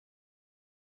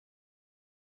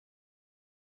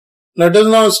Let us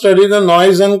now study the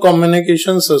noise and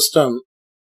communication system.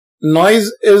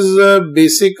 Noise is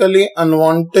basically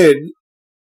unwanted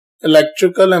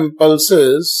electrical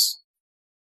impulses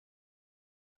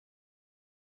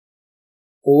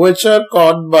which are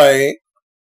caught by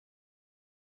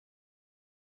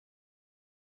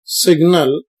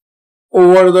signal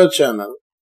over the channel.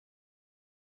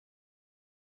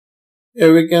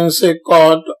 Here we can say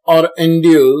caught or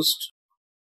induced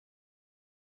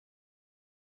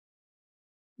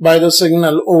by the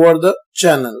signal over the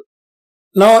channel.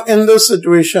 Now in this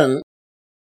situation,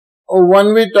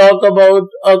 when we talk about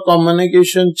a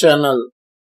communication channel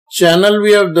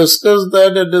we have discussed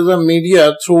that it is a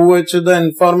media through which the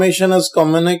information is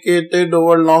communicated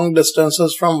over long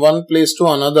distances from one place to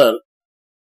another,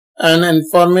 and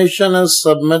information is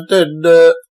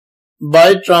submitted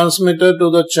by transmitter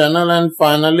to the channel, and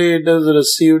finally it is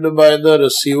received by the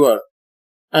receiver.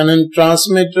 And in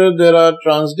transmitter there are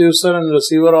transducer, and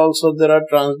receiver also there are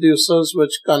transducers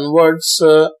which converts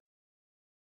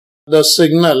the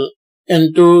signal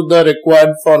into the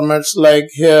required formats. Like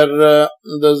here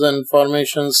there's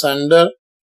information sender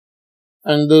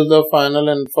and this is the final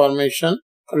information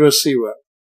receiver.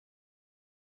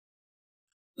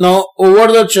 Now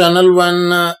over the channel,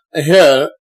 when here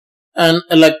an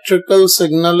electrical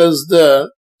signal is there,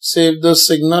 say if the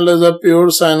signal is a pure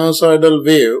sinusoidal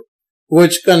wave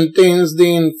which contains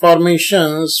the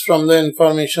informations from the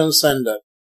information sender.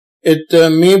 It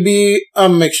may be a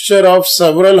mixture of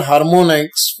several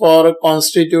harmonics for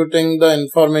constituting the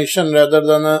information rather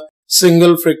than a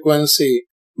single frequency.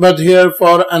 But here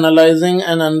for analyzing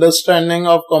and understanding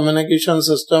of communication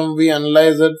system, we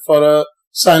analyze it for a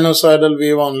sinusoidal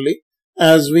wave only,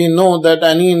 as we know that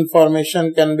any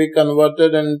information can be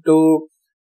converted into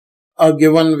a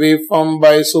given waveform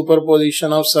by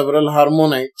superposition of several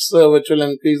harmonics, which will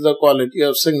increase the quality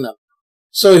of signal.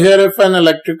 So here if an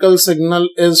electrical signal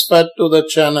is fed to the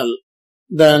channel,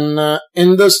 then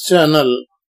in this channel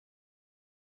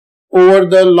over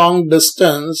the long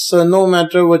distance, no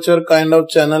matter whichever kind of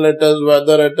channel it is,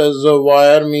 whether it is a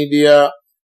wire media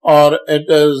or it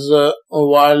is a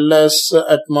wireless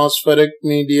atmospheric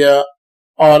media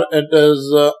or it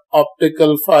is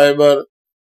optical fiber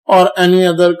or any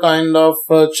other kind of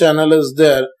channel is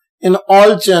there, in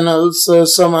all channels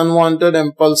some unwanted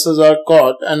impulses are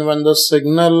caught, and when the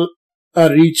signal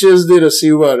reaches the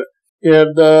receiver, here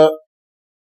the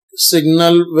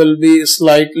signal will be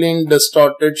slightly in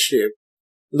distorted shape.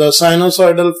 The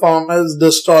sinusoidal form is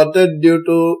distorted due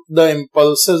to the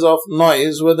impulses of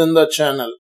noise within the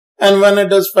channel, and when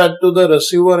it is fed to the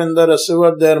receiver, in the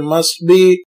receiver there must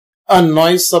be a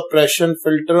noise suppression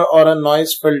filter or a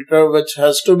noise filter which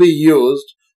has to be used.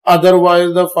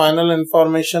 Otherwise, the final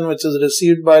information which is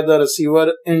received by the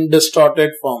receiver in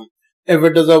distorted form. If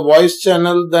it is a voice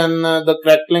channel, then the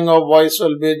crackling of voice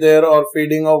will be there or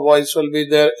feeding of voice will be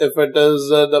there. If it is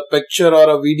the picture or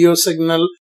a video signal,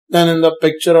 then in the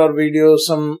picture or video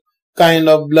some kind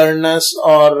of blurriness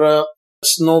or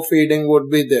snow feeding would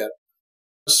be there.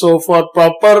 So for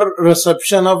proper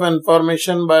reception of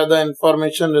information by the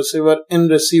information receiver in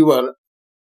receiver,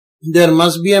 there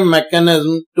must be a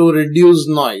mechanism to reduce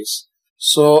noise.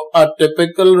 So a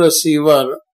typical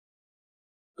receiver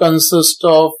consists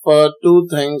of two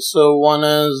things. So one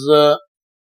is a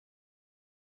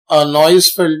noise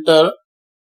filter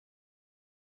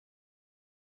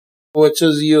which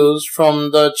is used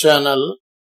from the channel,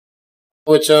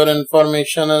 whichever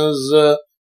information is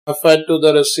fed to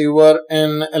the receiver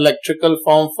in electrical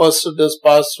form. First it is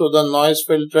passed through the noise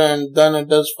filter and then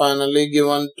it is finally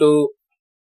given to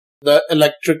the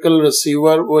electrical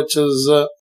receiver, which is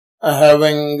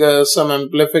having some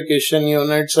amplification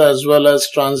units as well as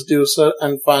transducer,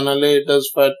 and finally it is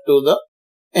fed to the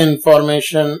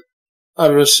information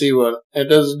receiver.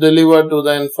 It is delivered to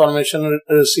the information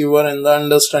receiver in the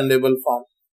understandable form.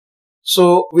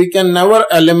 So we can never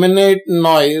eliminate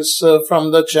noise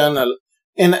from the channel.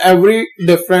 In every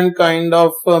different kind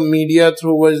of media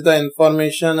through which the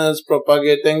information is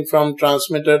propagating from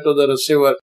transmitter to the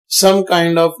receiver, some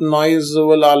kind of noise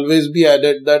will always be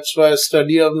added. That's why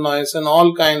study of noise in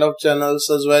all kind of channels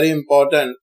is very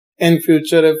important. In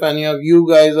future, if any of you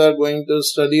guys are going to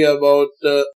study about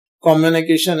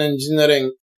communication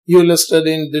engineering, you will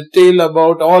study in detail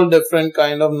about all different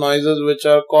kind of noises which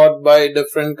are caught by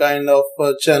different kind of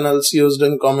channels used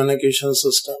in communication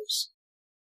systems.